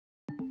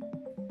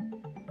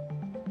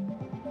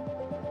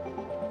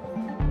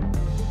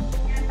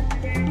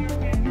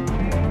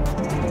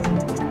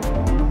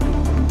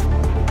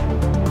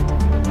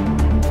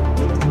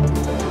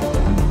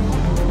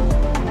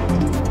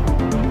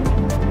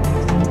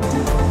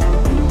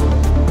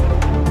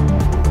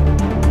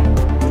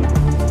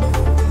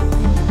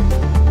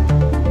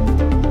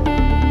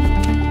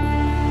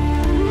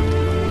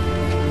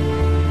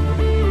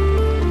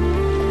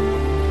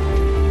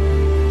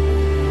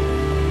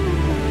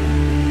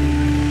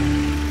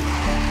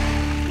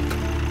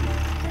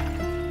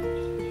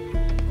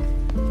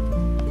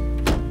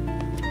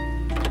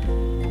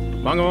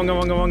வாங்க வாங்க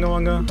வாங்க வாங்க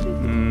வாங்க.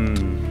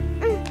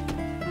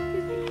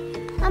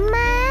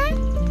 அம்மா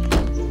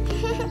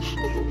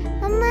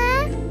அம்மா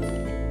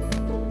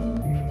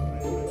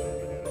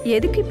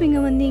எதுக்கு இப்ப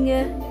இங்க வந்தீங்க?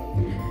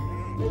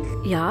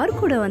 யார்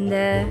கூட வந்த?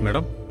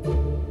 மேடம்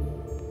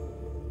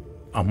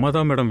அம்மா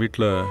தான் மேடம்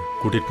வீட்டில்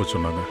கூட்டிட்டு போக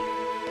சொன்னாங்க.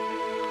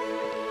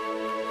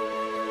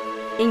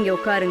 இங்க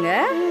உட்காருங்க,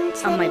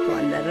 அம்மா இப்போ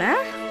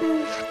வந்துடுறேன்.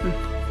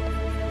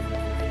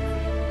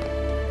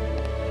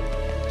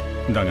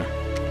 இந்தாங்க,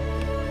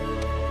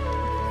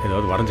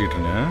 ஏதாவது வரைஞ்சிக்கிட்டு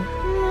இருங்க.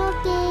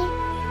 ஓகே.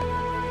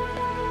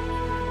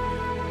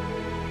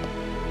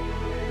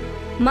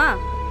 அம்மா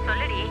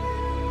சொல்லுடி.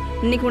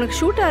 இன்னைக்கு உனக்கு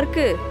ஷூட்டா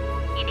இருக்கு.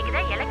 இன்னைக்கு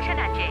தான்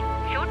எலெக்ஷன் ஆச்சு,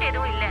 ஷூட்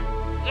எதுவும் இல்ல.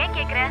 ஏன்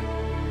கேக்குற?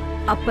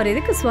 அப்புறம்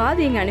எதுக்கு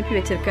சுவாதி இங்க அனுப்பி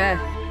வச்சிருக்க?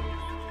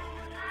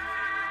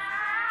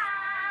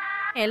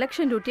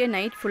 எலெக்ஷன் டியூட்டியை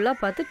நைட் ஃபுல்லா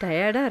பார்த்து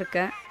டயர்டா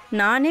இருக்கேன்.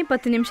 நானே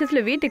 10 நிமிஷத்துல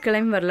வீட்டுக்கு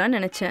கிளம்பி வரலாம்னு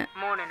நினைச்சேன்.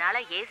 3 நாளா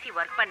ஏசி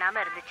ஒர்க் பண்ணாம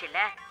இருந்துச்சுல்ல.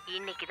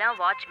 இன்னைக்கு தான்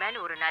வாட்ச்மேன்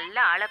ஒரு நல்ல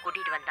ஆளை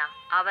கூட்டிட்டு வந்தான்.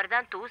 அவர்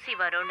தான் தூசி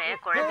வரும்னு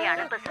குழந்தைய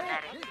அனுப்ப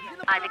சொன்னாரு.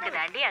 அதுக்கு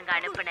தாண்டி அங்க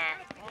அனுப்புனேன்.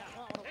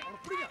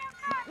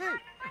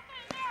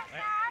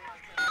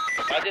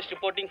 Rajesh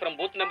reporting from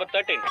booth number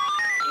 13.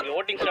 இங்க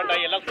வோட்டிங் ஸ்டார்ட்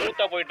ஆகி எல்லாம்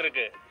ஸ்மூத்தா போயிட்டு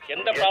இருக்கு.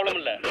 எந்த ப்ராப்ளம்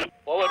இல்ல.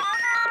 ஓவர்.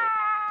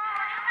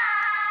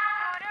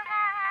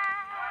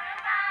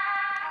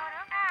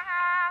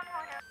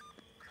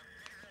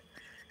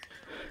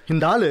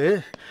 இந்த ஆளு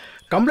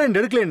கம்ப்ளைண்ட்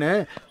எடுக்கலன்னு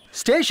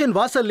ஸ்டேஷன்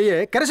வாசல்லையே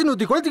கெரசின்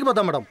ஊற்றி கொளுத்திக்கு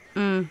பார்த்தா மேடம்.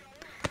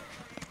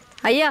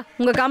 ஐயா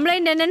உங்க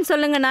கம்ப்ளைண்ட் என்னன்னு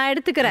சொல்லுங்க, நான்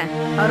எடுத்துக்கிறேன்.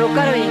 அவர்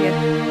உட்கார வைங்க.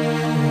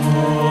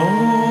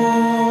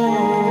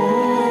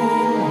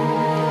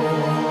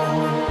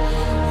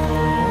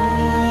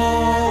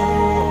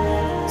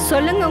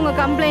 சொல்லுங்க உங்க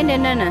கம்ப்ளைண்ட்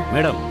என்னன்னு.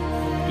 மேடம்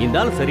இந்த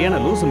ஆள்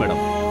சரியான லூசு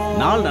மேடம்.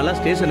 4 நாளா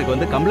ஸ்டேஷனுக்கு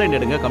வந்து கம்ப்ளைண்ட்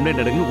எடுங்க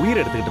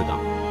உயிர் எடுத்துக்கிட்டு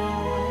இருக்கான்.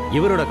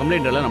 இவரோட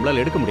கம்ப்ளைண்ட் எல்லாம்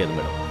நம்மளால எடுக்க முடியாது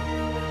மேடம்.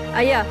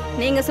 ஐயா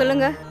நீங்க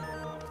சொல்லுங்க.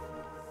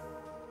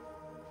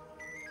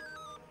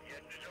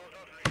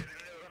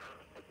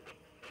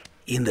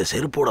 இந்த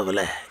செருப்போட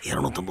விலை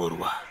 250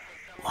 ரூபா.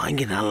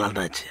 வாங்கி 4 நாள்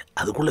ஆச்சு,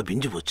 அதுக்குள்ள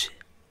பிஞ்சு போச்சு.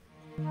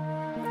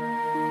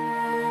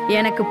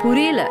 எனக்கு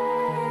புரியல.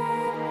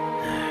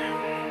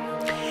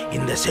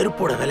 இந்த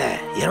செருப்போட விலை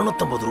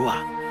 250 ரூபா.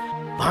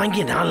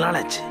 வாங்கி 4 நாள்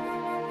ஆச்சு,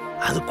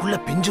 அதுக்குள்ள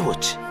பிஞ்சு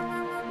போச்சு.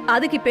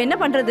 அதுக்கு இப்ப என்ன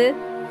பண்றது?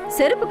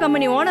 செருப்பு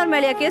கம்பெனி ஓனர்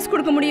மேலயா கேஸ்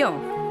கொடுக்க முடியும்?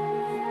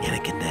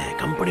 எனக்கு இந்த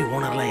கம்பெனி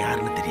ஓனர்லாம்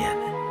யாருன்னு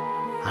தெரியாது.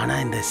 ஆனா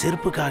இந்த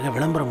செருப்புக்காக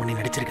விளம்பரம் பண்ணி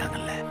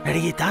நடிச்சிருக்காங்கல்ல,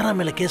 நடிகை தாரா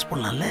மேல கேஸ்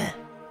பண்ணலாம்ல.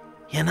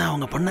 ஏன்னா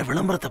அவங்க பண்ண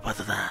விளம்பரத்தை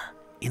பார்த்துதான்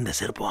இந்த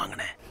செருப்பு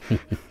வாங்கினேன்.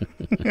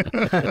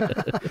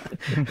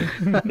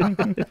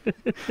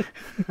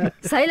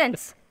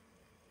 சைலன்ஸ்.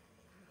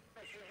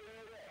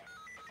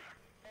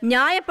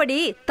 நியாயப்படி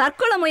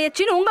தற்கொலை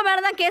முயற்சின்னு உங்க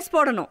மேலதான் கேஸ்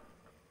போடணும்.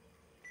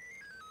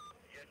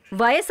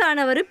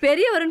 வயசானவர்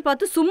பெரியவருன்னு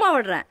பார்த்து சும்மா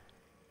விடுறேன்.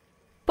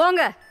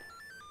 போங்க.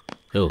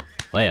 ஓ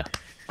வாயா.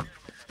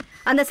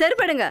 அந்த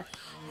செருப்படுங்க.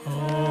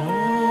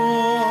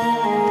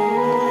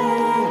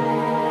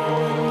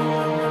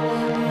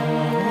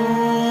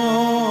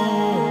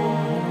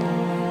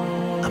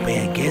 அப்ப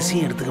என்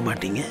கேஸையும் எடுத்துக்க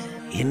மாட்டீங்க,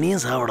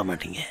 என்னையும் சாப்பிட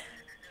மாட்டீங்க.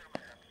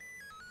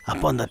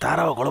 அப்போ அந்த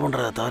தாராவை கொலை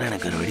பண்றதை தவிர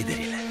எனக்கு ஒரு வழி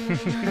தெரியல.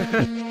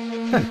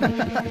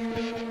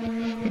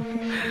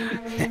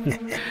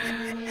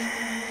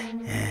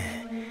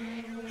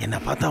 என்னை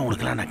பார்த்தா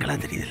உங்களுக்குலாம் நக்கலா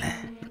தெரியுதுல்ல?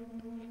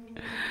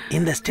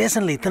 இந்த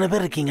ஸ்டேஷன்ல இத்தனை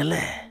பேர் இருக்கீங்கல்ல,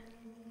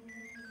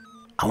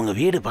 அவங்க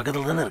வீடு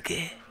பக்கத்துல தானே இருக்கு.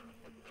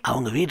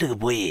 அவங்க வீட்டுக்கு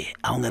போய்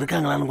அவங்க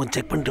இருக்காங்களான்னு கொஞ்சம்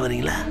செக் பண்ணிட்டு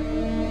வரீங்களா?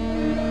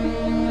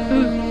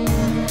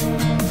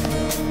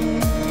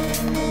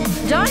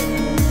 ஜான்.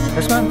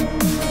 Yes ma'am.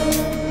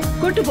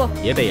 கூட்டு போ.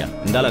 ஏட்டையா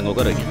இந்த ஆள் அங்கே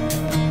உட்கார வைங்க.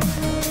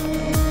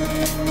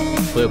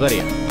 போய்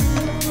உட்காரியா.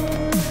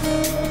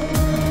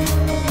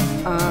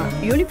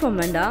 யூனிஃபார்ம்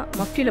வேண்டாம்,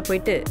 மஃப்டியில்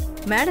போயிட்டு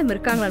மேடம்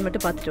இருக்காங்களான்னு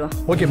மட்டும் பார்த்துட்டு வா.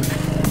 Okay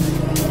madam.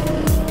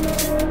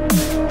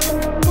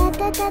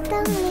 தாத்தா தாத்தா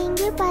உங்களை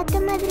எங்கேயும் பார்த்த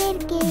மாதிரி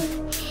இருக்கே.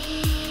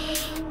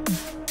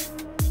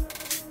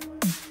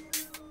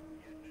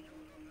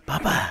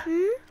 பாப்பா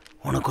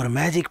உனக்கு ஒரு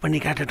மேஜிக்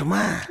பண்ணி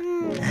காட்டட்டுமா?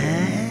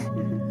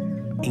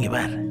 இங்க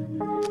பார்,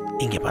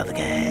 இங்க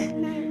பாத்துக்க.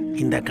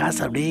 இந்த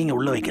காசு அப்படியே இங்க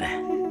உள்ள வைக்கிறேன்.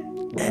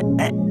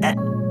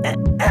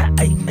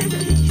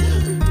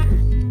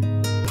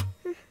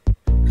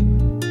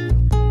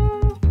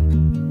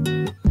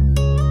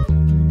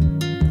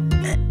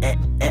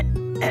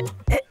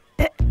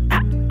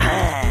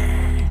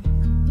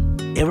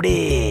 எப்படி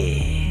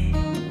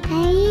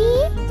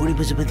ஓடி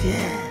போச்சு பத்திய?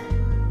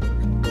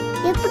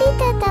 எப்படி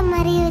தாத்தா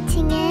மறைய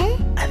வச்சீங்க?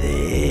 அது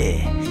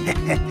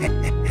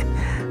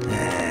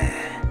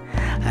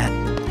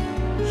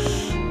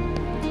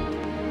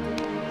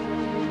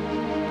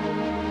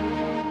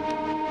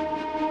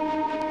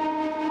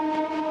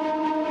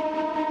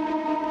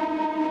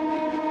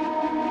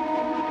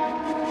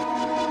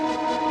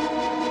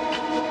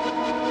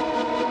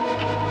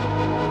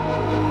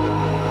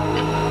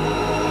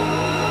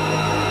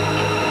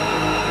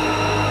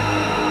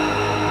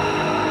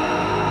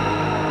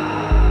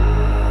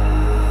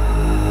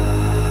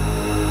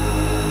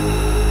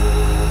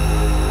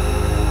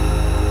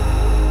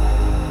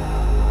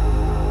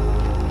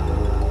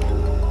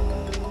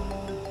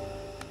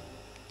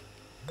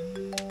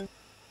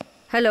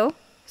ஹலோ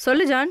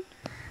சொல்லு ஜான்.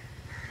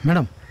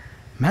 மேடம்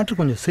மேட்ரு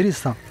கொஞ்சம்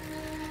சீரியஸ் தான்.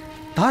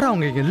 தாரா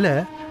அவங்க இங்கே இல்லை,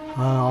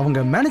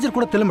 அவங்க மேனேஜர்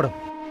கூட தெரியல மேடம்.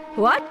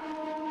 வாட்?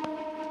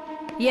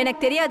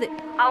 எனக்கு தெரியாது.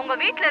 அவங்க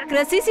வீட்ல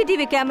இருக்கிற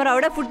சிசிடிவி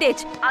கேமராவோட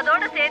ஃபுட்டேஜ்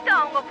அதோட சேர்த்து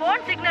அவங்க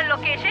ஃபோன் சிக்னல்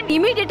லொகேஷன்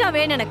இமிடியேட்டா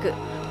வேணும் எனக்கு.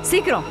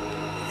 சீக்கிரம்.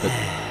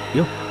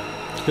 யோ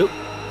யோ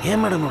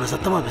ஏன் மேடம் இவ்வளோ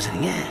சத்தமாக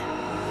பேசுறீங்க?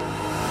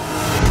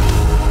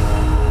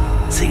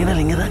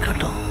 சிக்னல் இங்கே தான்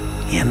காட்டும்,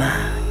 ஏன்னா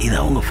இது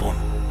அவங்க ஃபோன்.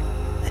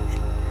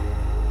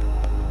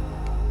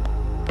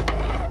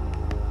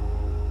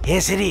 ஏ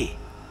சரி,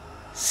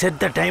 set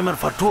the timer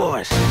for 2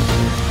 hours.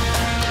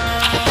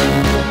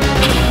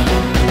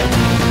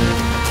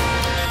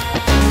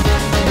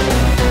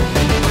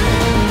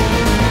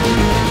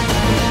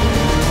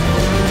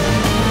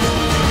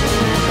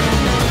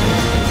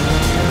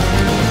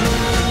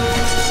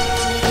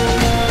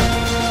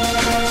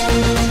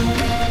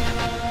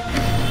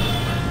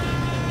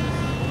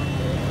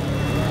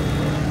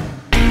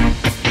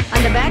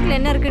 அந்த பேக்ல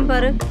என்ன இருக்குன்னு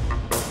பாரு.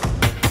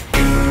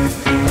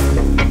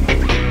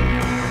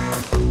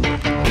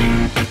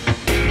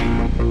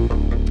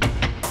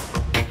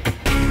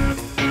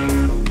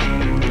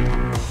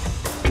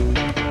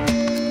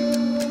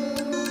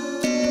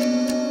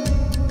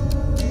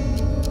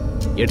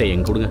 ஏட்டை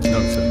எங்க கொடுங்க.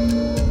 சார்.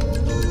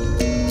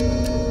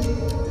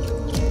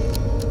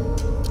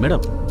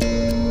 மேடம்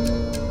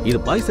இது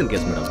பாய்சன்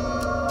கேஸ் மேடம்.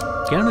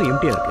 கேனும்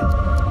எம்டியா இருக்கு.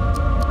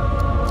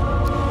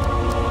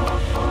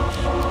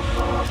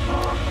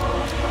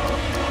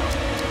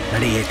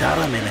 நடிகை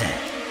தாரா மேல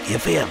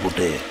எஃப்ஐஆர்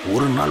போட்டு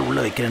 1 நாள் உள்ள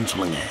வைக்கிறேன்னு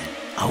சொல்லுங்க,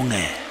 அவங்க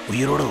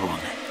உயிரோடு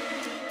வருவாங்க.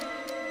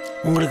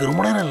 உங்களுக்கு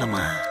ரொம்ப நேரம்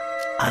இல்லைம்மா,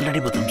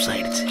 ஆல்ரெடி 10 நிமிஷம்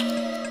ஆயிடுச்சு.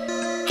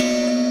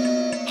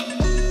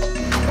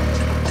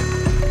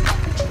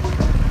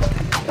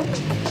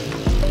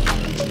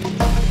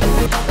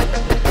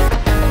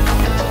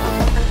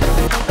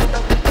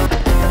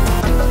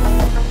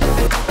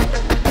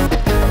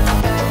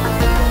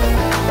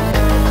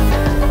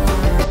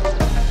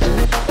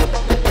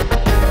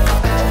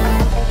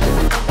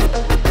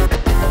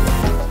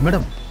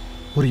 மேடம்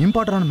ஒரு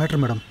இம்பார்ட்டன்டான மேட்ரு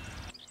மேடம்.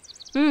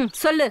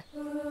 சொல்லு.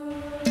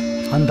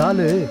 அந்த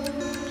ஆளு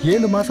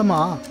 7 மாசமா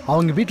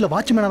அவங்க வீட்டில்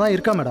வாட்ச்மேனாக தான்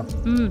இருக்கா மேடம்.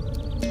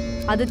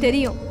 அது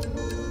தெரியும்.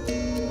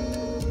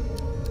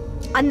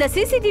 அந்த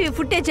சிசிடிவி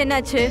ஃபுட்டேஜ்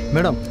என்னாச்சு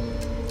மேடம்?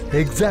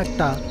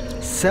 எக்ஸாக்டா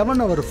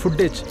 7 hour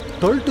ஃபுட்டேஜ்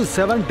 12 to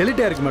 7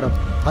 டெலிட் ஆயிருக்கு மேடம்.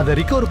 அதை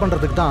ரிகவர்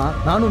பண்ணுறதுக்கு தான்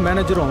நானும்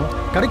மேனேஜரும்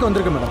கடைக்கு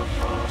வந்திருக்கேன் மேடம்.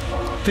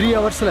 3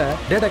 hours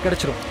டேட்டா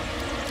கிடைச்சிரும்.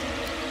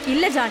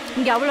 இல்ல ஜான்,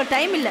 இங்க அவ்வளவு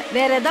டைம் இல்ல.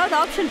 வேற ஏதாவது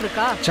ஆப்ஷன்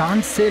இருக்கா?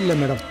 சான்ஸே இல்லை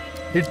மேடம்.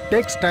 It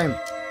takes time.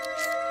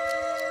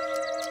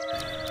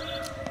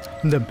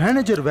 இந்த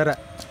மேனேஜர் வேற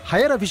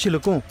ஹையர்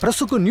அஃபிஷியலுக்கும்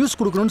பிரஸுக்கும் நியூஸ்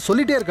கொடுக்கணும்னு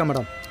சொல்லிட்டே இருக்கா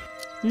madam.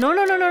 No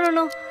no no no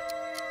no.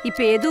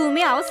 இப்போ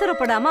எதுவுமே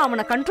அவசரப்படாம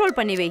அவனை கண்ட்ரோல்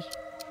பண்ணி வை.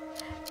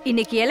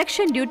 இன்னைக்கு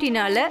எலெக்ஷன்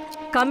டியூட்டினால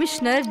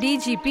கமிஷனர்,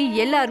 டிஜிபி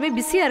எல்லாருமே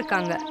பிஸியா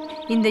இருக்காங்க.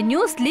 இந்த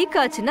நியூஸ் லீக்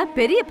ஆச்சுன்னா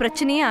பெரிய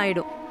பிரச்சனையே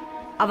ஆயிடும்.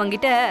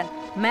 அவங்கிட்ட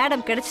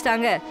மேடம்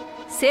கிடைச்சிட்டாங்க,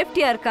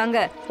 சேஃப்டியா இருக்காங்க,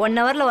 1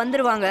 hourல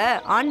வந்துருவாங்க,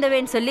 ஆன் த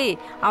வேன்னு சொல்லி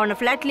அவனை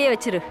ஃபிளாட்லயே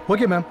வச்சிரு.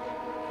 Okay ma'am.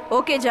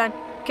 Okay John,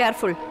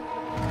 careful.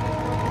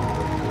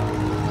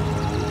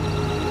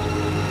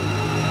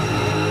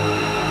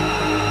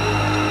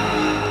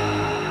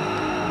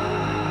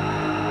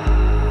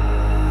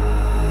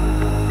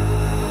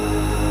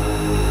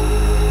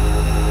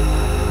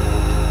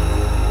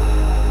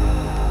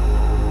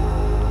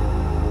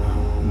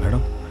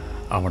 Madam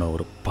அவனை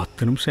ஒரு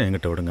 10 நிமிஷம்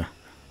என்கிட்ட விடுங்க,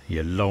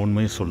 எல்லா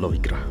உண்மையும் சொல்ல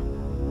வைக்கிறேன்.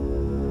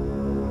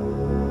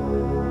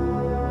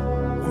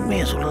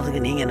 உண்மையை சொல்றதுக்கு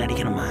நீங்க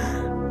நடிக்கணுமா?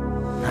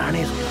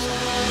 நானே சொல்றேன் சார்.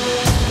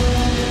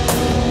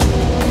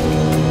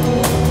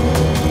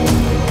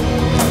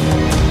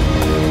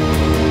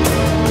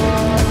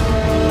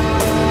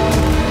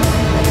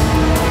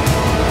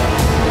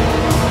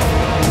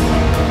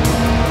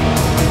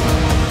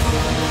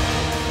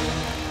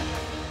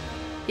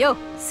 யோ,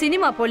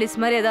 சினிமா போலீஸ்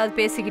மாதிரி ஏதாவது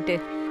பேசிக்கிட்டு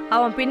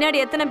அவன் பின்னாடி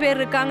எத்தனை பேர்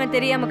இருக்காங்க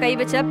தெரியாம கை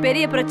வச்சா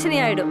பெரிய பிரச்சனை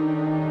ஆயிடும்.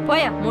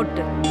 போயா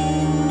மூட்டு.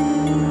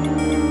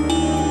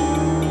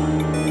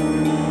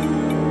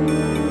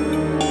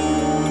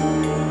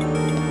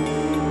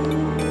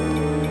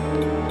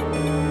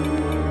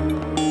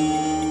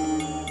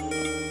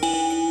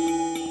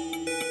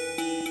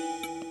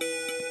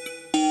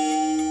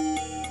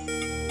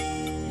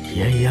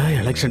 ஏயா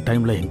எலெக்ஷன்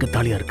டைம்ல எங்க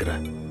தாலியா இருக்கிற?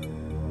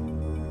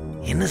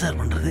 என்ன சார்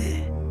பண்றது?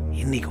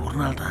 இன்னைக்கு ஒரு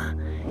நாள் தான்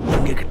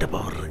எங்க கிட்ட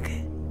பவர் இருக்கு.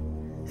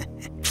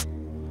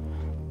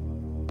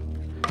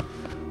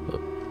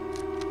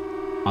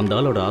 அந்த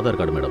ஆளோட ஆதார்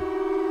கார்டு மேடம்.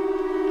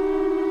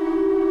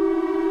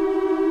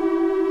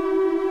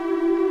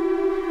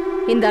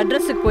 இந்த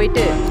அட்ரஸுக்கு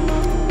போயிட்டு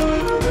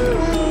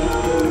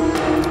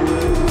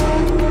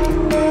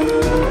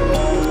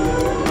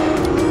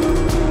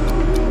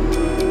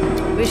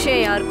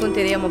விஷயம் யாருக்கும்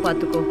தெரியாம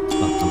பாத்துக்கோ.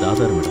 அந்த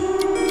ஆதார் மேடம்.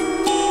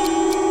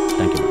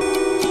 Thank you madam.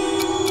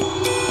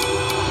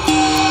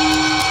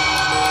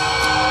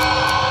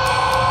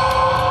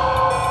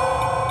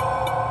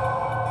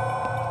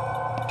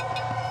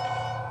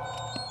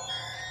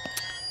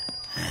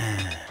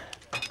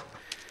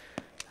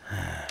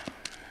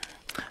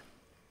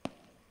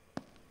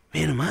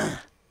 வேணுமா?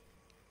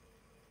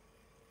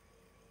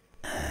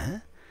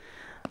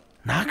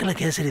 நாக்கில்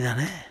கேசரி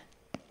தானே,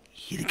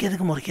 இதுக்கு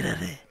எதுக்கு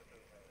முறைக்கிறாரு?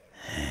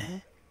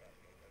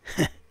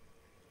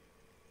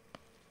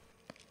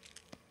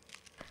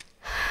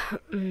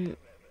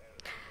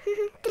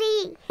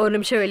 ஒரு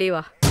நிமிஷம் வெளியே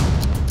வா.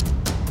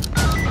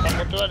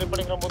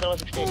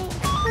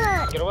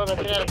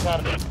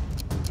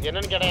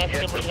 என்னன்னு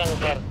கேட்டேன் பிடிக்கிறாங்க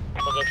சார்.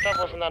 கொஞ்சம் எக்ஸ்ட்ரா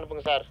போர்ஷன் தான்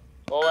அனுப்புங்க சார்.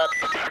 Over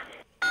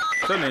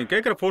sir. நீங்கள்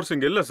கேட்குற ஃபோர்ஸ்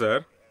இங்கே இல்லை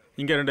சார்.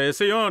 இங்கே 2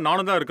 எஸ்ஐயும்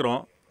நானும் தான்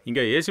இருக்கிறோம்.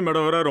 இங்கே ஏசி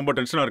மேடம் வேறு ரொம்ப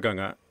டென்ஷனாக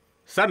இருக்காங்க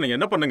சார். நீங்கள்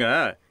என்ன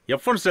பண்ணுங்கள்,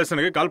 F1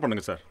 ஸ்டேஷனுக்கு கால்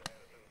பண்ணுங்கள் சார்.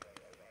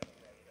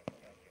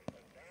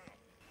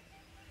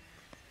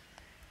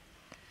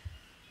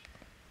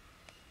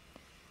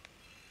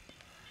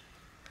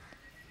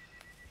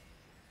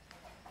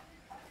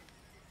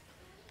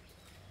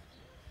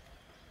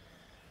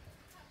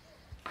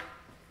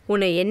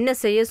 உன்னை என்ன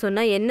செய்ய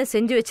சொன்னா என்ன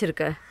செஞ்சு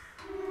வச்சிருக்க?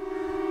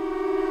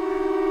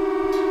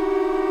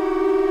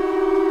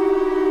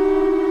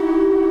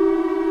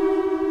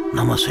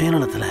 நம்ம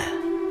சுயநலத்தில்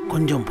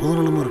கொஞ்சம்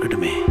பொதுநலமும்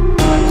இருக்கட்டுமே.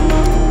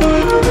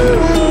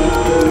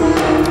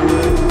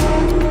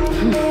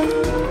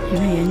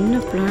 இவன் என்ன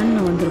பிளான்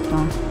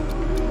வந்திருப்பான்?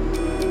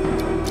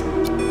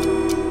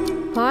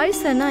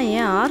 பாய்சனா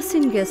ஏன்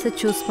ஆர்சின் கேஸை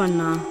சூஸ்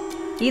பண்ணா?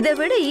 இதை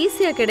விட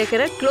ஈஸியாக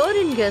கிடைக்கிற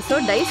குளோரின் கேஸோ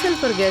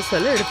டைசல்ஃபர்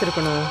கேஸோ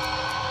எடுத்துருக்கணும்.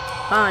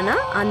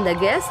 ஆனால் அந்த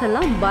கேஸ்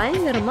எல்லாம்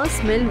பயங்கரமாக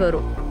ஸ்மெல்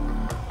வரும்.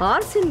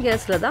 ஆர்சின்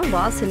கேஸில் தான்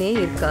வாசனையே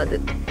இருக்காது.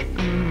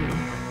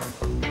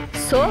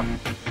 ஸோ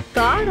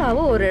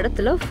தாராவை ஒரு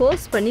இடத்துல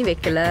ஃபோர்ஸ் பண்ணி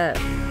வைக்கல.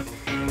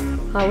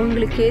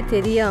 அவங்களுக்கே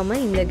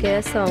தெரியாமல் இந்த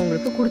கேஸை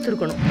அவங்களுக்கு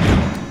கொடுத்துருக்கணும்.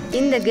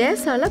 இந்த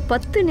கேஸால்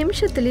 10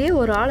 நிமிஷத்துலேயே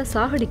ஒரு ஆளை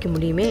சாகடிக்க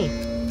முடியுமே.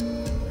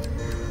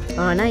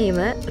 ஆனால்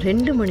இவன்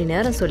 2 மணி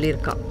நேரம்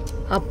சொல்லியிருக்கான்.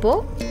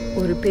 அப்போது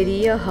ஒரு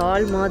பெரிய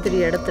ஹால் மாதிரி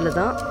இடத்துல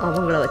தான்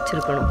அவங்கள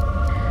வச்சுருக்கணும்.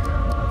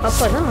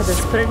 அப்போ தான் அது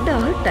ஸ்ப்ரெட்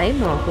ஆக டைம்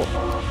ஆகும்.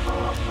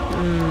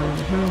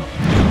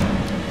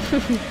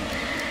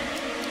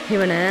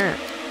 இவனை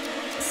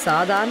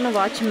சாதாரண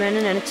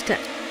வாட்ச்மேன்னு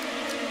நினச்சிட்டேன்.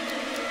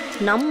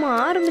 நம்ம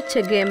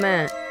ஆரம்பித்த கேமை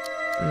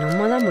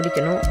நம்ம தான்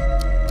முடிக்கணும்.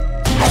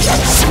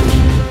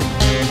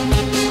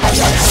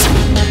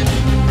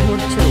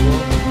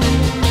 முடிச்சிருவோம்.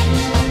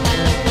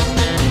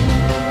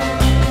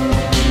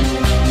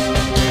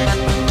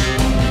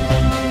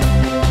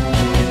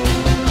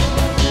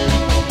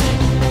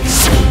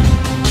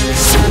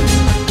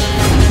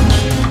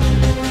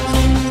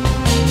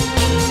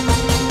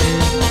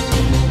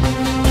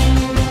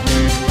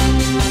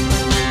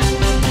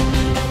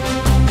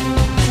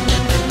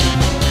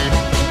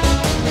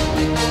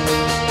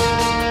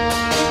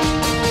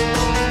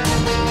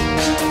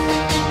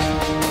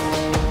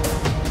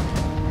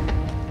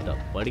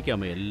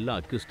 படிக்காம எல்லாம்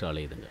அக்யூஸ்ட்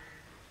ஆலையுதுங்க.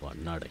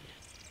 பண்ணாடை.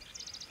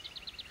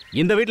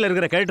 இந்த வீட்டில்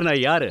இருக்கிற கேட்டு நான்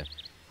யாரு?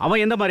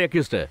 அவன் எந்த மாதிரி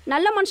அக்யூஸ்ட்?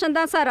 நல்ல மனுஷன்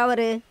தான் சார்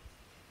அவரு.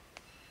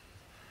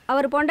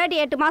 அவர் பொண்டாட்டி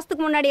 8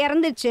 மாசத்துக்கு முன்னாடி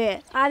இறந்துச்சு.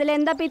 அதுல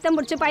எந்த பித்தம்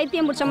பிடிச்சி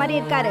பைத்தியம் பிடிச்ச மாதிரி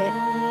இருக்காரு.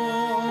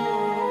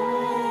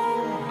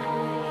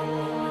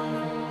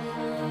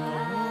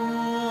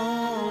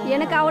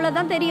 எனக்கு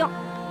அவ்வளவுதான் தெரியும்.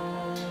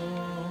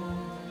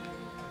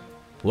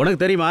 உனக்கு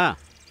தெரியுமா?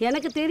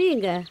 எனக்கு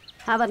தெரியுங்க.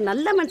 அவர்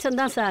நல்ல மனுஷன்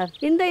தான் சார்.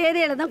 இந்த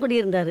ஏரியால தான்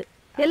குடியிருந்தாரு.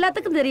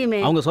 எல்லாத்துக்கும் தெரியுமே.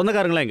 அவங்க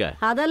சொந்தக்காரங்களா எங்க?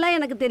 அதெல்லாம்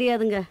எனக்கு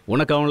தெரியாதுங்க.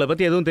 உனக்கு அவங்கள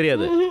பத்தி எதுவும்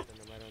தெரியாது?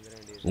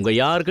 உங்க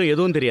யாருக்கும்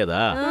எதுவும் தெரியாதா?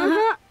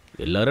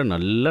 எல்லாரும்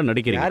நல்லா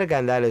நடிக்கிறீங்க. யாருக்கு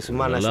அந்த ஆளு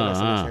சும்மா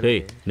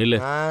டேய் நில்லு.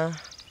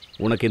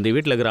 உனக்கு இந்த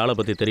வீட்டில் இருக்கிற ஆளை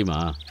பத்தி தெரியுமா?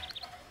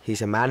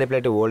 He's a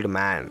manipulative old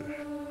man.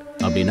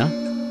 அப்படின்னா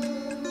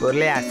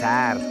புரியலையா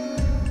சார்?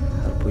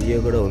 பொய்ய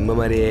கூட உண்மை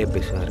மாதிரியே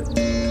பேசுவார்.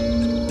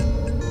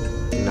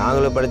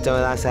 நாங்களும்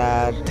படித்தவங்க தான்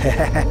சார்.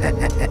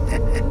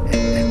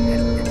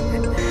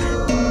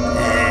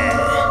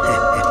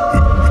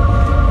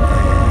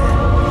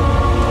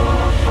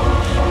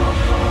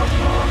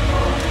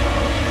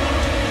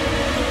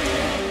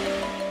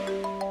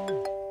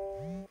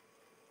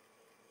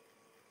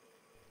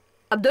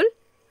 அப்துல்,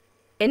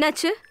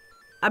 என்னாச்சு?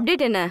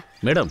 அப்டேட் என்ன?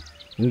 மேடம்,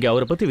 இங்க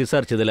அவரை பத்தி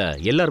விசாரிச்சதுல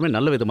எல்லாருமே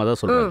நல்ல விதமா தான்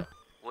சொல்றாங்க.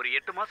 ஒரு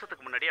 8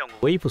 மாசத்துக்கு முன்னாடி அவங்க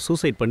ஒய்ஃப்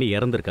சூசைட் பண்ணி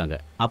இறந்திருக்காங்க.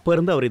 அப்ப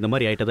இருந்து அவர் இந்த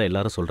மாதிரி ஆயிட்டதா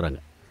எல்லாரும் சொல்றாங்க.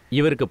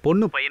 இவருக்கு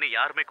பொண்ணு பையனு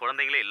யாருமே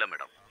குழந்தைங்களே இல்ல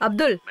மேடம்.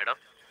 அப்துல், மேடம்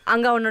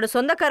அங்க அவனோட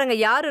சொந்தக்காரங்க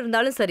யார்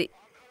இருந்தாலும் சரி,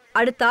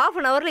 அடுத்த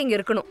 1/2 hourல இங்க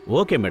இருக்கணும்.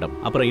 Okay madam.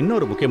 அப்புறம்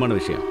இன்னொரு முக்கியமான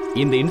விஷயம்,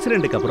 இந்த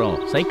இன்சிடென்ட்க்கு அப்புறம்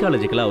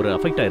சைக்காலஜிக்கலா அவர்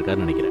அஃபெக்ட்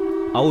ஆயிருக்காருன்னு நினைக்கிறேன்.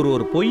 அவர்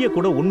ஒரு பொய்யை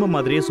கூட உண்மை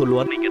மாதிரியே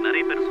சொல்லுவார். நீங்க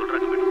நிறைய பேர்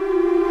சொல்றாங்க மேடம்.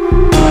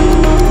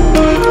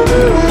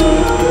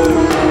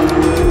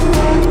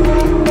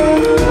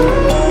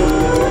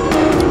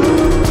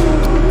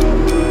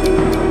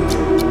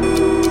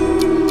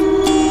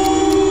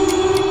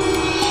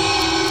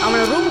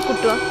 அவனை ரூமுக்கு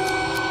கூட்டு வா.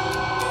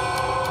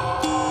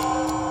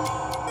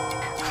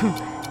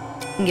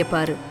 இங்க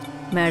பாரு,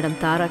 மேடம்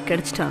தாரா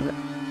கிடைச்சிட்டாங்க.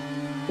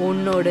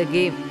 உன்னோட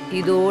கேம்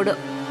இதோட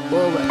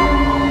ஓவர்.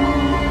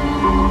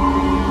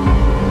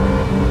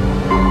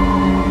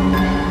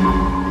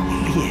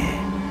 இல்லையே,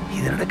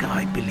 இது நடக்க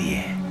வாய்ப்பு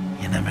இல்லையே.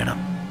 என்ன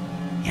மேடம்,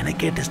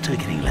 எனக்கே டெஸ்ட்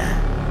வைக்கிறீங்களா?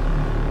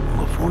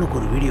 உங்க ஃபோனுக்கு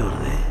ஒரு வீடியோ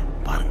வருது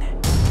பாருங்க.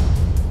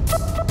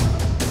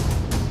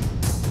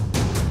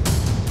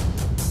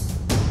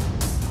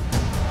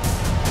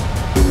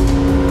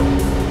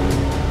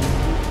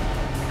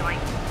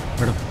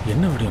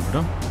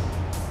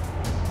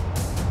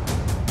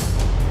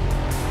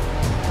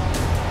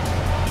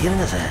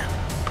 இருங்க சார்,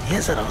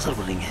 ஏன் சார்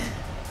அவசரப்படுறீங்க?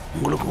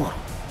 உங்களுக்கும்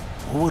வரும்.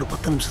 ஒவ்வொரு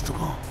 10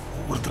 நிமிஷத்துக்கும்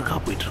ஒவ்வொருத்தருக்கா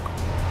போயிட்டுருக்கோம்.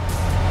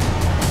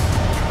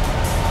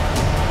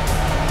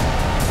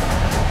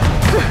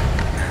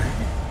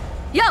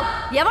 யோ,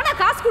 எவனா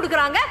காசு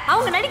கொடுக்குறாங்க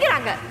அவங்க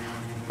நடிக்கிறாங்க.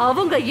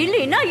 அவங்க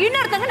இல்லைன்னா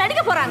இன்னொருத்தவங்க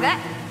நடிக்க போறாங்க.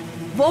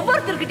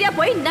 ஒவ்வொருத்தர்கிட்டயா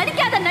போய்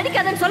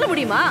நடிக்காதன்னு சொல்ல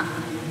முடியுமா?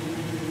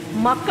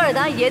 மக்கள்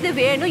தான் எது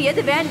வேணும்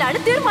எது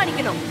வேண்டான்னு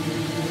தீர்மானிக்கணும்.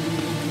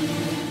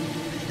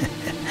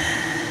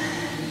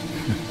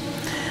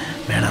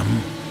 மேடம்,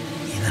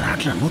 இந்த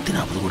நாட்டில்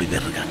 140 கோடி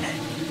பேர் இருக்காங்க.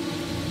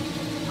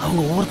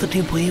 அவங்க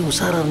ஒவ்வொருத்தையும் போய்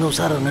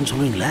உஷாராருங்கன்னு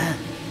சொல்லுவீங்களா?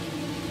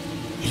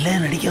 இல்லை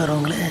நடிக்க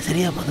வரவங்கள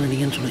சரியா பார்த்து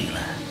நடிங்கன்னு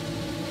சொல்லுவீங்களா?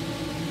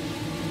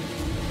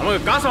 அவங்க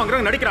காசு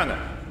வாங்குறாங்க, நடிக்கிறாங்க.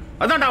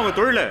 அதான்டா அவங்க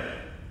தொழில்.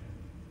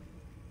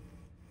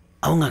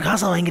 அவங்க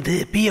காசை வாங்கிட்டு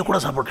பீயை கூட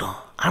சாப்பிட்டோம்.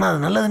 ஆனால்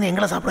அது நல்லதுன்னு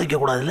எங்களை சாப்பிட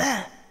வைக்கக்கூடாதுல்ல.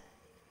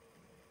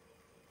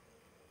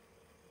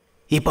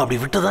 இப்போ அப்படி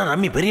விட்டுதான்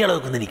ரம்மி பெரிய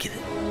அளவுக்கு வந்து நிற்கிது.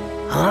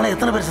 அதனால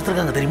எத்தனை பேர்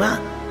செத்துருக்காங்க தெரியுமா?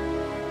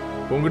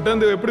 உங்ககிட்ட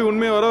இருந்து எப்படி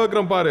உண்மையை வர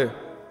வைக்கிறேன் பாரு.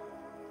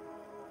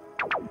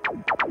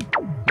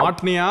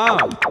 மாட்னியா?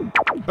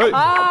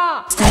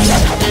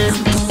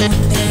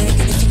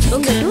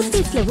 உங்க டூத்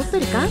பேஸ்ட்ல உப்பு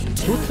இருக்கா?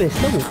 டூத்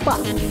பேஸ்ட்ல உப்பா?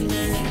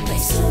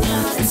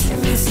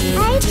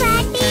 ஹாய்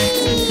பாட்டி,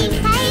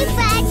 ஹாய்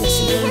பாட்டி.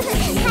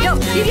 யோ,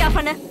 டிவி ஆஃப்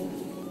பண்ணு.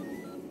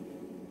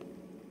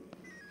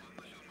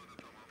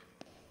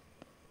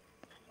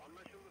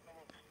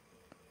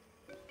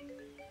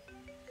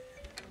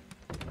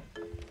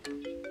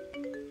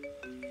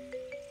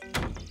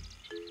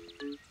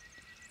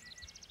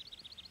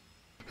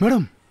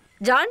 மேடம்,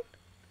 ஜான்,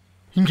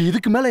 இங்க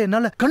இதுக்கு மேல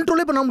என்னால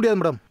கண்ட்ரோலே பண்ண முடியாது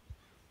மேடம்.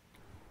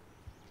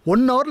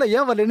 1 ஹவர்ல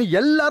ஏன் வரலன்னு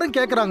எல்லாரும்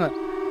கேக்குறாங்க.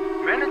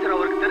 மேனேஜர்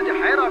அவருக்கு தெரிஞ்ச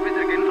ஹையர்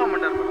ஆபீசருக்கு இன்ஃபார்ம்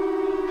பண்ணார் மேடம்.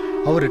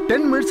 அவர்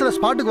 10 மினிட்ஸ்ல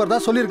ஸ்பாட்டுக்கு வரதா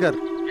சொல்லியிருக்காரு.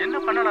 என்ன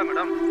பண்ணலாம்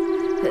மேடம்?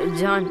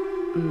 ஜான்,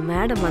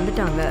 மேடம்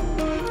வந்துட்டாங்க.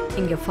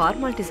 இங்கே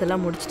ஃபார்மாலிட்டிஸ்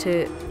எல்லாம் முடிச்சுட்டு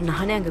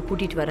நானே அங்கே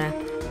கூட்டிகிட்டு வரேன்.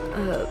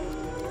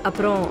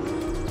 அப்புறம்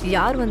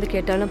யார் வந்து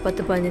கேட்டாலும்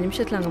 10-15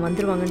 நிமிஷத்தில் அங்கே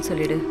வந்துடுவாங்கன்னு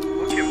சொல்லிடு.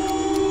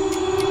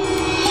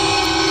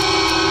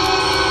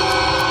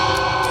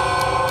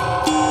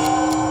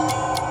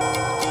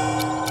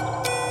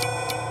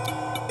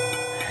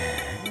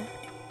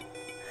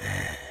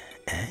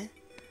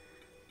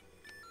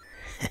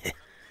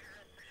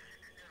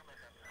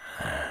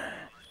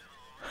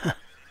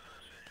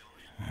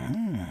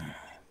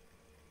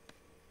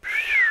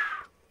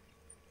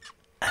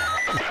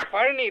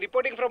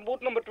 Reporting from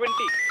booth number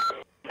 20.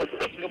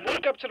 இங்க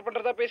பூத் கேப்சர்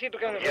பண்றதா பேசிட்டு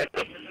இருக்காங்க சார்.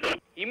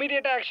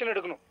 இமிடியேட்டா ஆக்ஷன்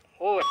எடுக்கணும்.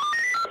 ஓவர்.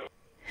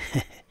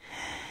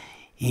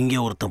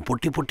 இங்க ஒருத்தன்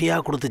பொட்டியா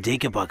கொடுத்து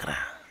ஜெயிக்க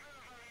பார்க்கறான்.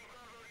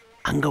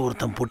 அங்க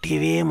ஒருத்தன்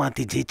பொட்டியவே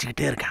மாத்தி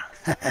ஜெயிச்சுக்கிட்டே இருக்கான்.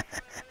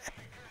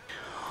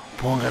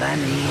 போங்கடா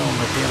நீங்க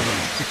உங்க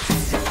தேர்தல்.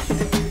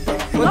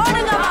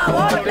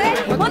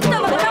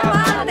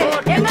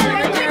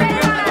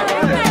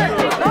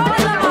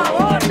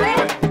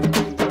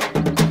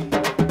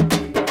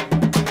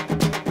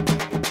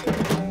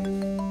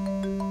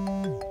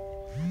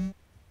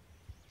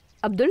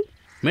 அப்துல்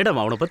மேடம்,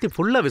 அவனை பத்தி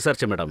ஃபுல்லா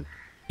விசாரிச்சேன் madam.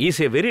 Is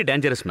a very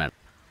dangerous man.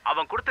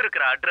 அவன்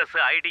கொடுத்திருக்கிற அட்ரஸ்,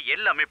 ஐடி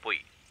எல்லாமே போய்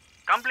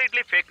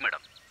கம்ப்ளீட்லி ஃபேக்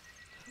மேடம்.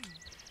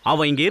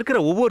 அவன் இங்க இருக்கிற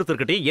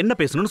ஒவ்வொருத்தர்கிட்டையும் என்ன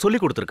பேசணும்னு சொல்லி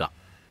கொடுத்துருக்கான்.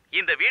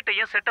 இந்த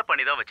வீட்டையும் செட்டப்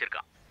பண்ணி தான்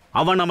வச்சிருக்கான்.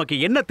 அவன் நமக்கு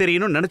என்ன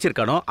தெரியணும்னு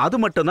நினைச்சிருக்கானோ அது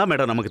மட்டும் தான்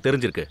மேடம் நமக்கு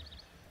தெரிஞ்சிருக்கு.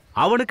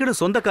 அவனுக்குன்னு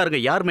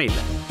சொந்தக்காரங்க யாருமே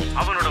இல்லை.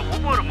 அவனோட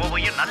ஒவ்வொரு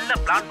மூவையும் நல்ல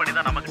பிளான் பண்ணி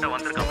தான் நம்ம கிட்ட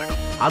வந்திருக்கான்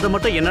மேடம். அதை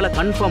மட்டும் என்னால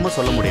கன்ஃபார்மா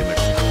சொல்ல முடியும்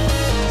மேடம்.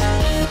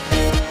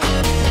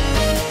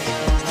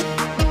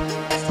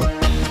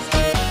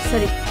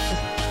 சரி,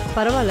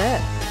 பரவாயில்ல,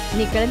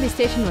 நீ கிளம்பி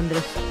ஸ்டேஷன்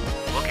வந்துடு.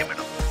 Okay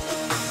madam.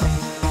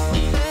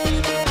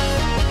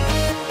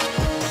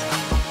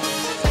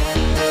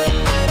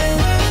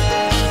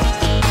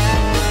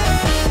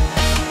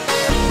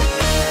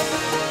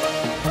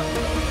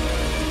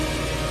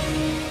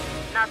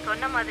 நான்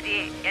சொன்ன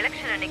மாதிரியே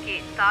எலெக்ஷன் அன்னைக்கு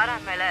தாரா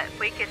மேல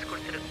பொய் கேஸ்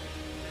கொடுத்துரு.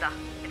 இந்தா,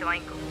 இது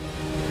வாங்கிக்கோ.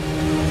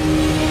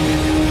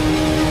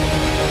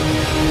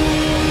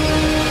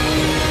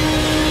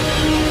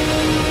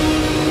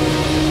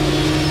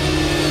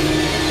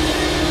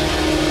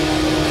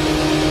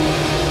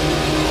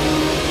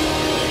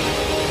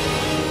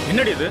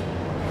 என்னடி இது?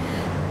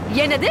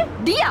 என்னது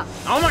டியா?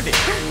 ஆமாண்டி.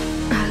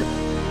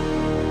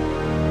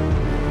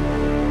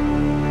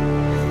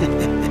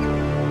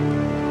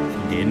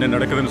 என்ன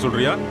நடக்குதுன்னு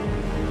சொல்றியா?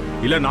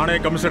 இல்ல நானே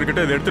கமிஷனர்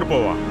கிட்ட இதை எடுத்துட்டு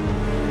போவா?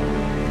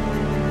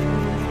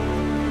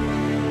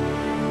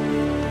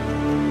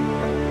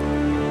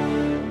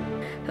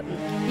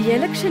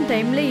 எலெக்ஷன்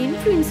டைம்ல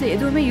இன்ஃப்ளூயன்ஸ்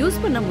எதுவுமே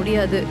யூஸ் பண்ண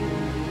முடியாது.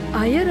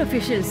 ஹையர்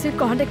அஃபிஷியல்ஸ்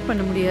காண்டாக்ட்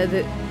பண்ண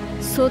முடியாது.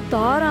 ஸோ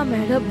தாரா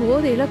மேல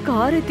போதையில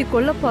காரத்தி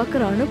கொல்ல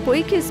பார்க்குறான்னு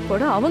பொய் கேஸ்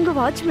போட அவங்க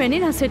வாட்ச்மேனே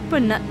நான் செட்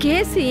பண்ணேன்.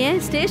 கேஸ் ஏன்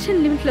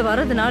ஸ்டேஷன் லிமிட்ல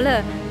வரதுனால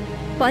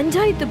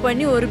பஞ்சாயத்து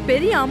பண்ணி ஒரு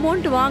பெரிய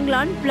அமௌண்ட்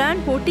வாங்கலான்னு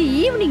பிளான் போட்டு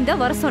ஈவினிங்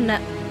தான் வர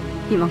சொன்னேன்.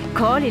 இவன்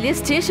காலையிலே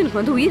ஸ்டேஷனுக்கு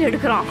வந்து உயிர்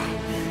எடுக்கிறான்.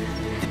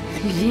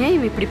 ஏன்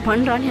இவன் இப்படி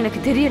பண்றான்னு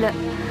எனக்கு தெரியல.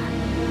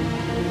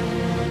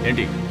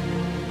 ஏண்டி,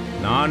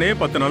 நானே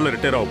 10 நாள்ல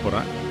ரிட்டையர் ஆக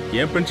போறேன்.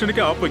 என்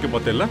பென்ஷனுக்கே ஆப் வைக்க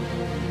பார்த்தேல்ல.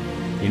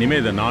 இனிமே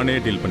இதை நானே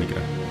டீல்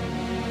பண்ணிக்கிறேன்.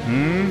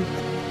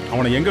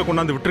 அவனை எங்க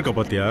கொண்டாந்து விட்டுருக்க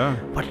பாத்தியா?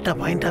 பட்ட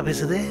பாயிண்டா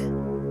பேசுது.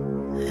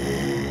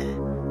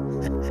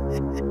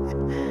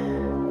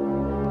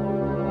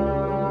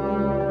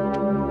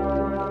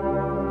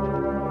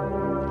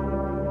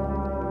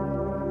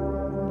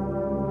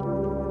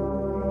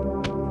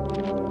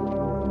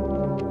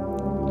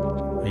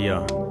 ஐயா,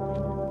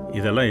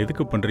 இதெல்லாம்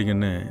எதுக்கு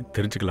பண்றீங்கன்னு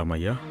தெரிஞ்சுக்கலாமா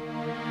ஐயா?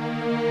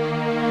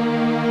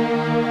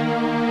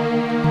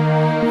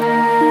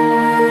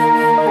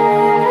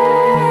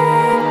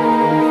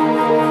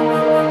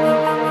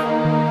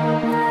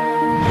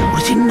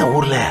 ஒரு சின்ன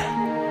ஊர்ல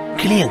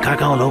கிளி என்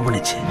காக்காவை லவ்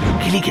பண்ணிச்சு.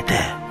 கிளி கிட்ட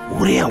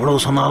ஊரே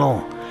அவ்வளவு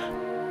சொன்னாலும்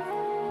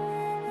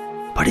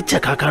படிச்ச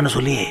காக்கான்னு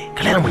சொல்லி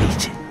கல்யாணம்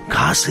பண்ணிச்சு.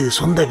 காசு,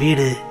 சொந்த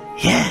வீடு,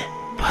 ஏன்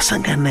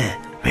பசங்கன்னு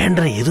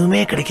வேண்ட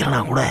எதுவுமே கிடைக்கிறனா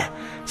கூட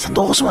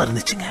சந்தோஷமா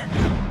இருந்துச்சுங்க.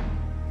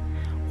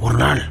 ஒரு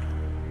நாள்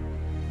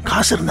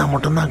காசு இருந்தா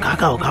மட்டும்தான்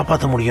காக்காவை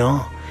காப்பாற்ற முடியும்,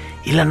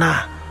 இல்லைன்னா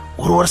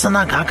ஒரு வருஷம்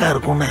தான் காக்கா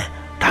இருக்கும்னு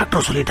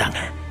டாக்டர்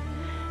சொல்லிட்டாங்க.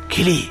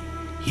 கிளி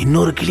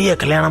இன்னொரு கிளியை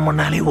கல்யாணம்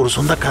பண்ணாலே ஒரு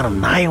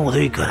சொந்தக்காரன் நாயும்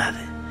உதவிக்கு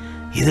வராது.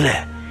 இதுல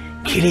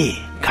கிளி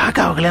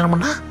காக்காவை கல்யாணம்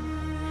பண்ணா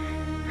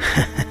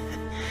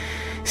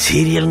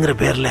சீரியல்ங்கிற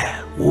பேர்ல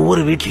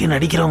ஒவ்வொரு வீட்லயும்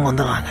நடிக்கிறவங்க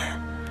வந்துடுறாங்க.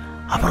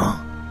 அப்புறம்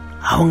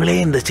அவங்களே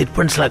இந்த சிட்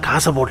ஃபண்ட்ஸ்ல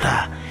காசை போட்டா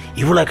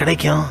இவ்வளோ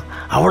கிடைக்கும்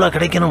அவ்வளோ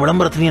கிடைக்கணும்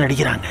விளம்பரத்துலையும்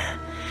நடிக்கிறாங்க.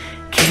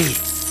 கிளி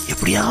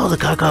எப்படியாவது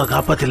காக்காவை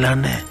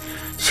காப்பாத்திடலான்னு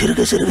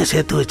சிறுக சிறுக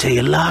சேர்த்து வச்ச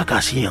எல்லா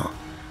காசையும்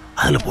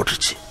அதில்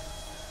போட்டுருச்சு.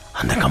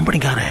 அந்த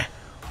கம்பெனிக்காரன்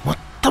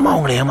மொத்தமாக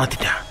அவங்கள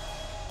ஏமாத்திட்டான்.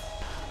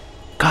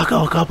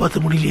 காக்காவை காப்பாற்ற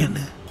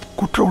முடியலையேன்னு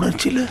குற்ற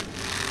உணர்ச்சியில்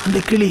அந்த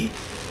கிளி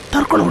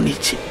தற்கொலை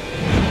பண்ணிச்சு.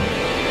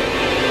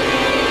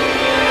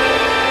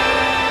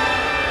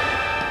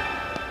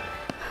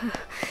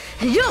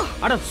 ஐயோ,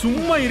 அட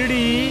சும்மா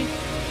இருடி.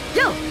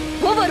 யோ,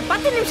 ஒவ்வொரு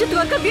 10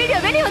 நிமிஷத்துக்கு ஒருக்க வீடியோ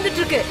வெளியே வந்துட்டு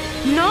இருக்கு.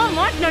 நான்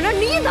மாட்டினா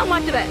நீயும் தான்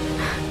மாட்டுவ.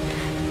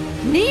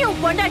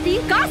 நீயும்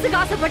பொண்டாட்டியும் காசுக்கு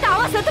ஆசைப்பட்டு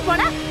அவ செத்து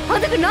போன,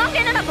 அதுக்கு நாங்க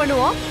என்னடா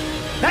பண்ணுவோம்?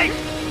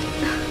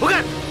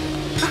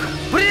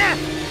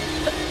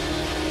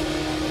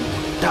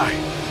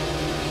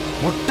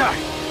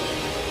 முட்டாள்.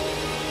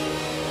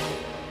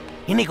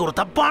 இன்னைக்கு ஒரு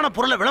தப்பான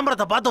பொருளை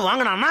விளம்பரத்தை பார்த்து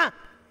வாங்கினான்னா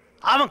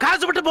அவன்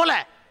காசு விட்டு போல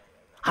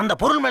அந்த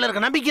பொருள் மேல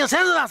இருக்க நம்பிக்கையும்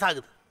சேர்ந்துதான்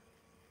சாகுது.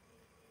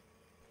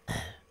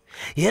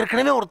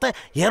 ஏற்கனவே ஒருத்தன்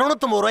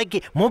 250 ரூபாய்க்கு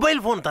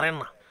மொபைல் போன்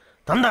தரேன்னா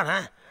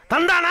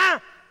தந்தானா?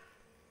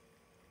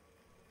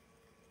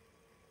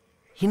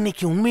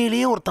 இன்னைக்கு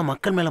உண்மையிலேயே ஒருத்தன்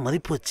மக்கள் மேல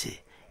மதிப்பு வச்சு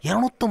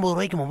 250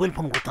 ரூபாய்க்கு மொபைல்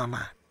போன்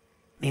கொடுத்தான்னா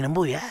நீ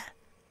நம்புவியா?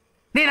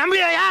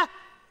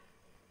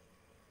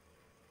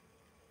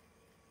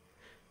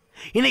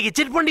 இன்னைக்கு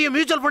சிட் ஃபண்டையும்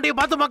மியூச்சுவல் ஃபண்டையும்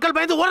பார்த்து மக்கள்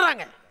பயந்து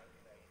ஓடுறாங்க.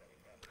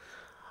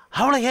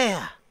 அவ்வளோ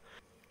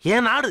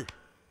ஏன் நாடு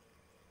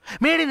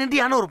மேட் இன்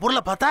இந்தியான்னு ஒரு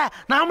பொருளை பார்த்தா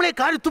நாமளே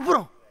காரி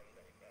துப்புறோம்.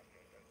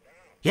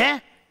 ஏன்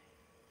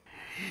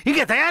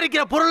இங்க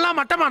தயாரிக்கிற பொருள்லாம்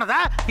மட்டமானதா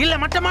இல்ல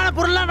மட்டமான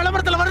பொருள்லாம்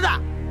விளம்பரத்தில் வருதா?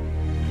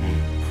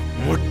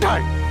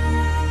 முட்டாள்.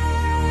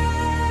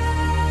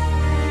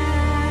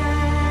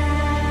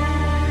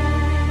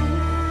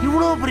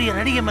 இவ்வளவு பெரிய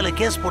நடிகை மேல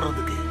கேஸ்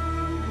போடுறதுக்கு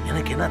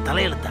எனக்கு என்ன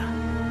தலையெழுத்தா?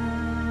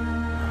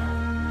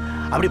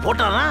 அப்படி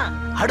போட்டானா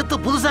அடுத்து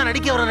புதுசா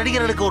நடிக்க வர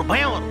நடிகர்களுக்கு ஒரு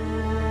பயம் வரும்.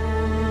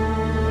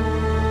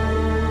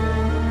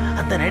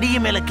 அந்த நடிகை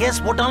மேல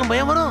கேஸ் போட்டாலும்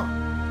பயம் வரும்,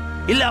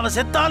 இல்ல அவ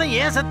செத்தாலும்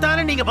ஏன்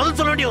செத்தாலும் நீங்க பதில்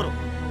சொல்ல வேண்டிய வரும்.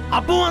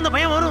 அப்பவும் அந்த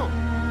பயம் வரும்.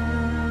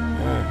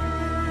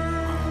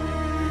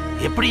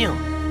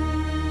 எப்படியும்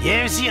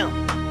ஏன் விஷயம்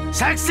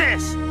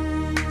சக்சஸ்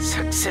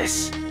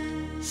சக்சஸ்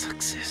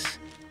சக்சஸ்.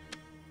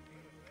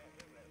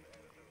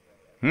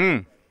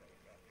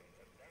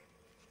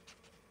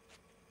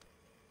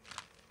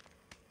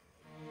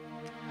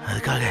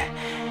 அதுக்காக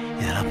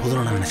இதெல்லாம்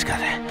புதுநலம்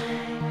நினைச்சுக்காத.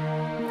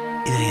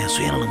 இதுல என்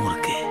சுயநலம்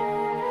இருக்கு.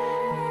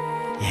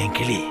 என்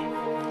கிளி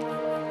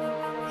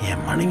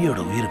என் மனைவியோட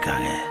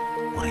உயிருக்காக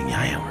ஒரு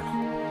நியாயம் வேணும்.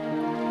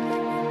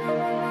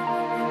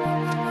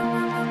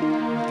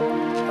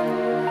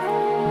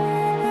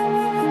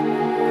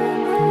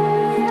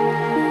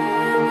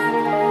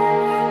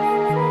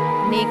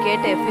 நீ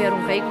கேட்ட எஃப்ஐஆர்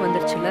உன் கைக்கு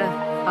வந்துருச்சுல,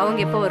 அவங்க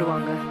எப்போ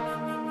வருவாங்க?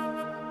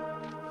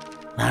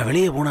 நான்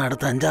வெளியே போன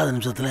அடுத்த 5வது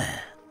நிமிஷத்துல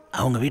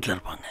அவங்க வீட்டில்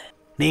இருப்பாங்க.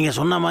 நீங்க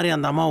சொன்ன மாதிரி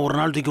அந்த அம்மா ஒரு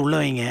நாள் தூக்கி உள்ள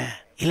வைங்க,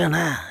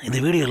 இல்லைன்னா இந்த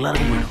வீடியோ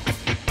எல்லாருக்கும் போயிடும்.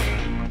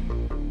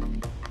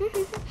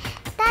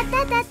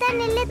 தாத்தா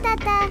நில்லு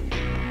தாத்தா.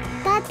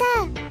 தாத்தா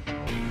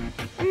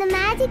அந்த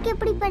மேஜிக்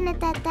எப்படி பண்ண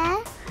தாத்தா?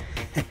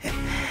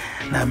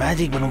 நான்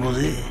மேஜிக்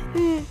பண்ணும்போது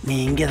நீ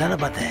இங்கே தானே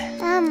பார்த்த?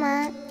 ஆமா.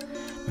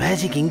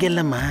 மேஜிக் இங்க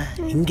இல்லம்மா,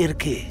 இங்க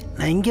இருக்கு.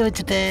 நான் இங்க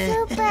வச்சுட்டேன்.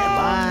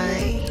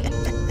 பாய்.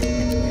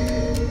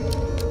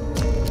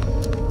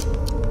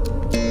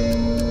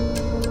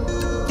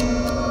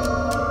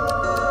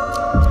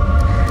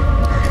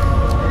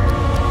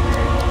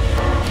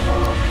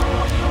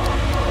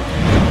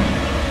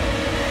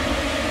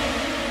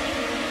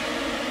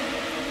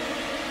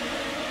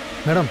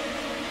 மேடம்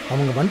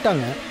அவங்க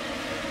வந்துட்டாங்க.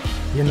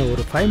 என்ன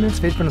ஒரு 5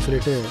 மினிட்ஸ் வெயிட் பண்ண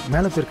சொல்லிட்டு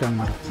மேலே போயிருக்காங்க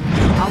மேடம்.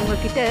 அவங்க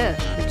கிட்ட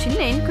சின்ன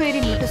என்கொயரி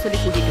மட்டும் சொல்லி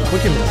கூட்டிட்டு வா.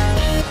 Okay madam.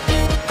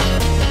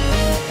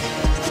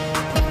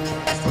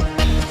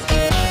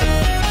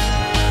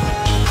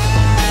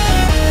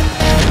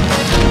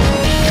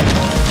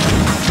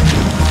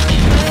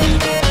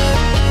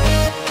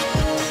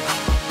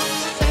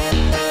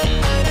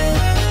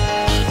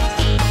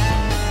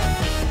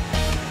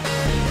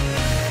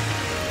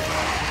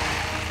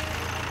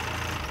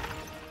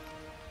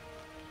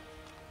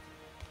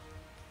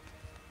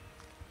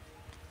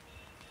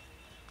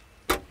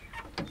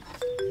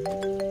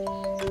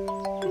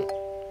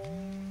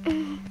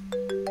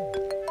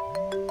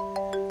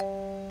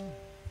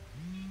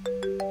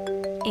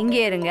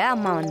 இங்கே இருங்க,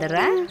 அம்மா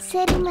வந்துடுறேன்.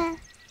 சரிம்மா.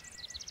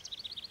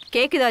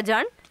 கேக்குதா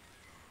ஜான்?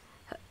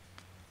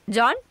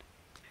 ஜான்,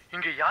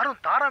 இங்க யாரும்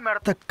தாரா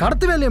மேடத்தை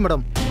கடத்தவே இல்லையா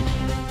மேடம்?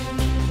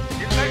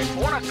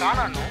 போன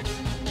காணணும்,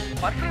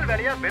 பர்சனல்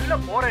வேலையா வெளில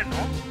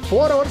போறேன்னு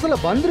 4 ஹவர்ஸ்ல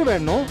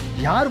வந்துருவேணும்.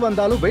 யார்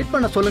வந்தாலும் வெயிட்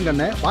பண்ண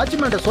சொல்லுங்கன்னு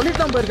வாட்ச்மேன்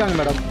சொல்லிட்டு தான் போயிருக்காங்க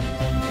மேடம்.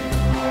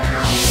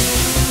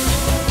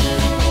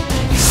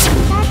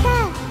 தாத்தா,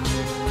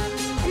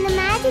 அந்த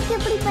மேஜிக்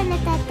எப்படி பண்ண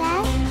தாத்தா?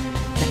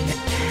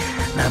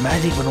 நான்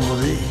மேஜிக்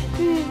பண்ணும்போது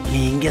நீ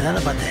இங்கே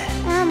தானே பார்த்த?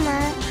 ஆமா.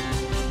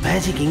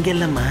 மேஜிக் இங்கே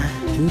இல்லைம்மா,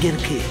 இங்கே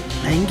இருக்கு.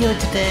 நான் இங்கே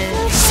வச்சுட்டேன்.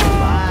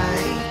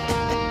 பாய்.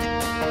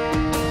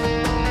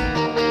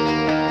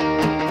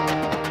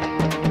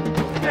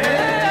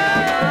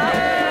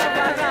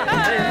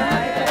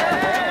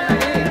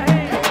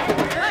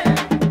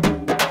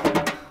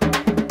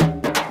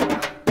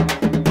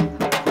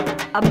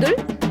 அப்துல்,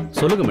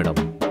 சொல்லுங்க மேடம்.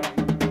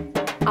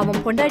 அவன்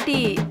பொண்டாட்டி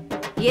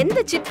எந்த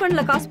சிட்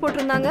ஃபண்ட்ல காசு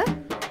போட்டிருந்தாங்க?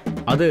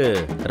 அது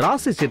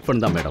ராசி சிட்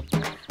ஃபண்ட் தான் மேடம்.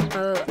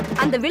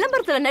 அந்த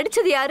விளம்பரத்துல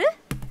நடிச்சது யாரு?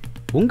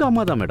 உங்க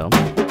அம்மா தான் மேடம்.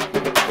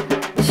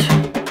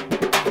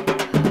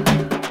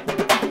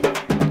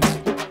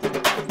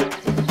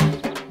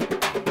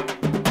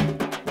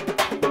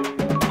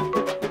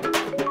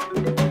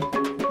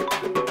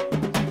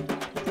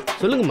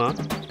 சொல்லுங்கம்மா.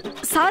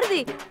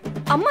 சாரதி,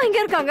 அம்மா எங்க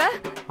இருக்காங்க?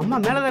 அம்மா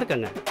மேலதான்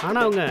இருக்காங்க. ஆனா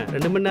அவங்க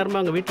 2 மணி நேரமா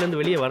அவங்க வீட்டுல இருந்து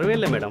வெளியே வரவே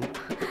இல்லை மேடம்.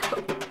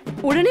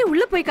 உடனே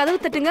உள்ள போய் கதவு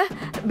தட்டுங்க,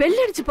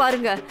 பெல் அடிச்சு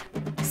பாருங்க.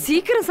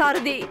 சீக்கிரம்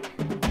சாரதி.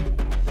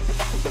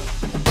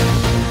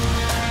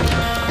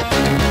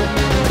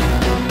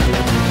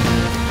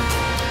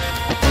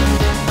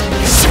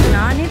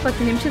 நானே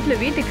 10 நிமிஷத்துல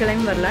வீட்டுக்கு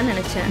கிளம்பி வரலாம்னு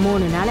நினைச்சேன்.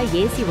 3 நாளா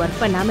ஏசி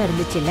ஒர்க் பண்ணாம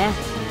இருந்துச்சுல்ல,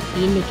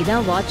 இன்னைக்கு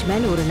தான்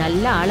வாட்ச்மேன் ஒரு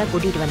நல்ல ஆளை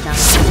கூட்டிட்டு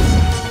வந்தாங்க.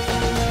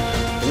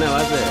 என்ன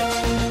வாசு,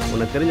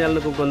 உனக்கு தெரிஞ்ச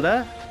ஆளுன்னு கூப்பிட்டு வந்தா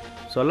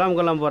சொல்லாம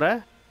கொள்ளாம போற?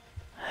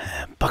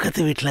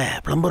 பக்கத்து வீட்டில்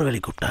பிளம்பர்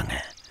வேலைக்கு கூப்பிட்டாங்க.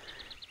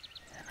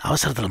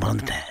 அவசரத்தில்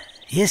மறந்துட்டேன்.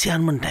 ஏசி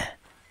ஆன் பண்ணிட்டேன்.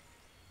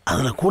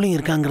 அதில் கூலிங்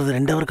இருக்காங்கிறது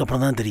 2 ஹவருக்கு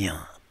அப்புறம் தான்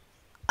தெரியும்.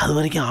 அது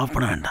வரைக்கும் ஆஃப்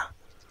பண்ண வேண்டாம்.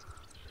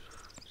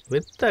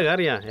 வித்த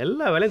காரியம்,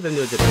 எல்லா வேலையும்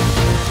தெரிஞ்சு வச்சிருக்கேன்.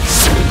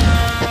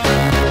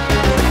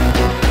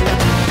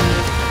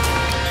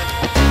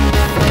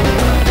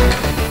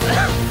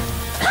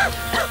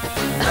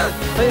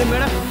 ஐயோ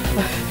மேடம்,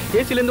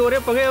 ஏசிலேருந்து ஒரே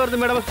புகையா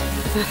வருது மேடம்.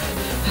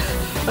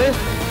 ஐயோ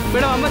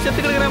மேடம், அம்மா செத்து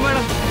கிடக்குறேன்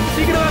மேடம்.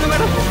 சீக்கிரம் வாங்க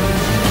மேடம்.